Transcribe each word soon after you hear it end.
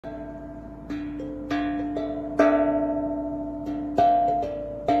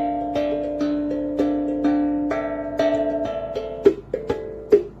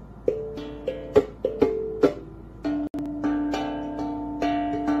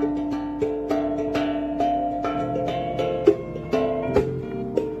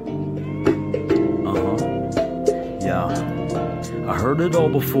heard it all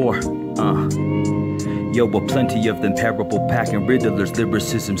before. Yo, but plenty of them parable packing riddlers,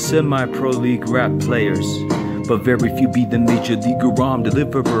 lyricism, semi-pro league rap players. But very few be the major league rhyme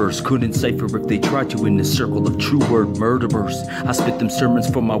deliverers. Couldn't cipher if they tried to in the circle of true word murderers. I spit them sermons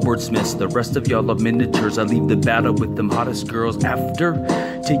for my wordsmiths. The rest of y'all are miniatures. I leave the battle with them hottest girls after.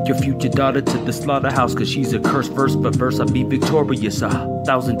 Take your future daughter to the slaughterhouse, cause she's a curse. Verse by verse I be victorious.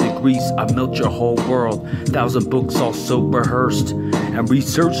 1,000 degrees I melt your whole world. 1,000 books also rehearsed and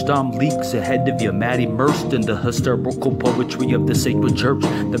researched. I'm leagues ahead of you, mad immersed in the historical poetry of the sacred church.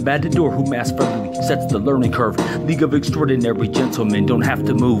 The matador who masterfully sets the learning curve. League of extraordinary gentlemen don't have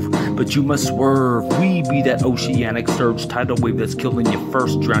to move, but you must swerve. We be that oceanic surge, tidal wave that's killing you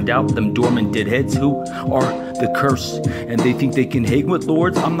first. Drowned out them dormant deadheads who are the curse, and they think they can hang with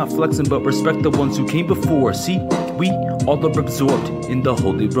lords. I'm not flexing, but respect the ones who came before. See, we all are absorbed in the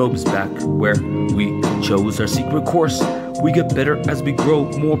holy robes back where we chose our secret course. We get better as we grow,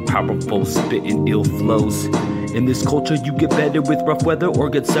 more powerful, spitting ill flows. In this culture you get better with rough weather or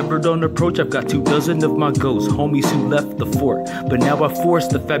get severed on approach. I've got 24 of my ghosts, homies who left the fort, but now I force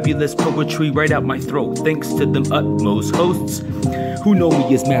the fabulous poetry right out my throat. Thanks to them utmost hosts who know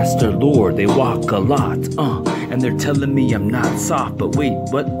me as Master Lord. They walk a lot, and they're telling me I'm not soft. But wait,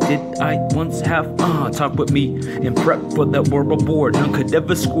 what did I once have? Talk with me and prep for that world board. None could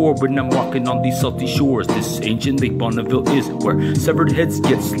ever score when I'm walking on these salty shores. This ancient Lake Bonneville is where severed heads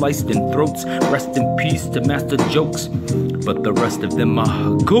get sliced in throats. Rest in peace to Master Jokes, but the rest of them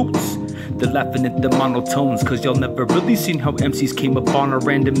are goats. They're laughing at the monotones, cause y'all never really seen how MCs came up on a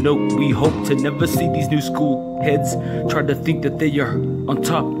random note. We hope to never see these new school heads try to think that they are on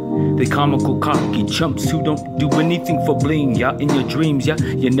top. They comical cocky chumps who don't do anything for bling. Yeah, in your dreams, yeah,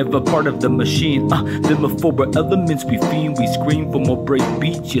 you're never part of the machine. Them are four elements we fiend. We scream for more break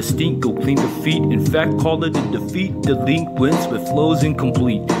beats. You stink, go clean the feet. In fact, call it a defeat. Delinquents with flows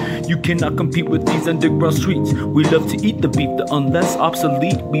incomplete. You cannot compete with these underground streets. We love to eat the beef, the unless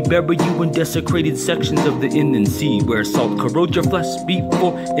obsolete. We bury you in desecrated sections of the inland sea, where salt corrodes your flesh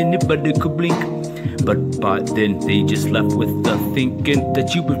before anybody could blink. But by then they just left with the thinking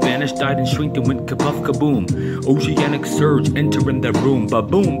that you would vanish, died and shrink and went kapuff kaboom. Oceanic surge entering the room,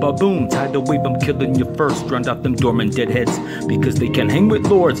 ba-boom, ba-boom. Tidal wave, I'm killing you first. Drowned out them dormant deadheads because they can hang with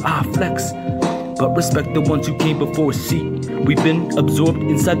lords. Flex. But respect the ones who came before. See, we've been absorbed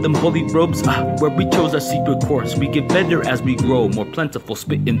inside them holy robes, where we chose our secret course. We get better as we grow, more plentiful,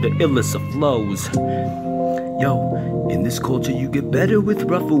 spitting the illest of flows. Yo, in this culture you get better with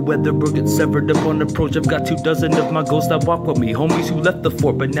rougher weather or get severed upon approach. I've got 24 of my ghosts that walk with me, homies who left the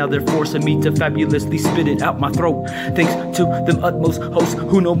fort, but now they're forcing me to fabulously spit it out my throat. Thanks to them utmost hosts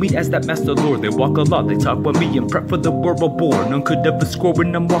who know me as that Master Lord. They walk a lot, they talk with me and prep for the world born. None could ever score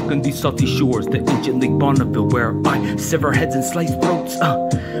when I'm walking these salty shores. The ancient Lake Bonneville where I sever heads and slice throats.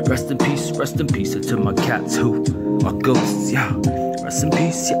 Rest in peace to my cats who are ghosts, yeah. Rest in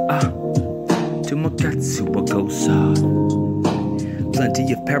peace, yeah. To my cats who are ghosts.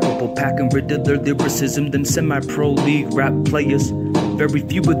 Plenty of parable packing riddler lyricism, them semi-pro league rap players. Very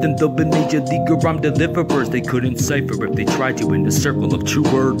few of them though be major league rhyme deliverers. They couldn't cipher if they tried to in the circle of true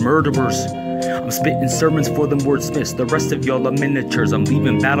word murderers. I'm spitting sermons for them wordsmiths. The rest of y'all are miniatures. I'm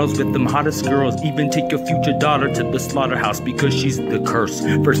leaving battles with them hottest girls. Even take your future daughter to the slaughterhouse because she's the curse.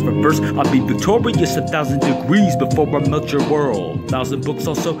 Verse for verse I'll be victorious. 1,000 degrees before I melt your world. 1,000 books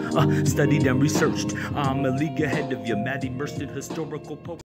also studied and researched. I'm a league ahead of you, mad immersed in historical poetry.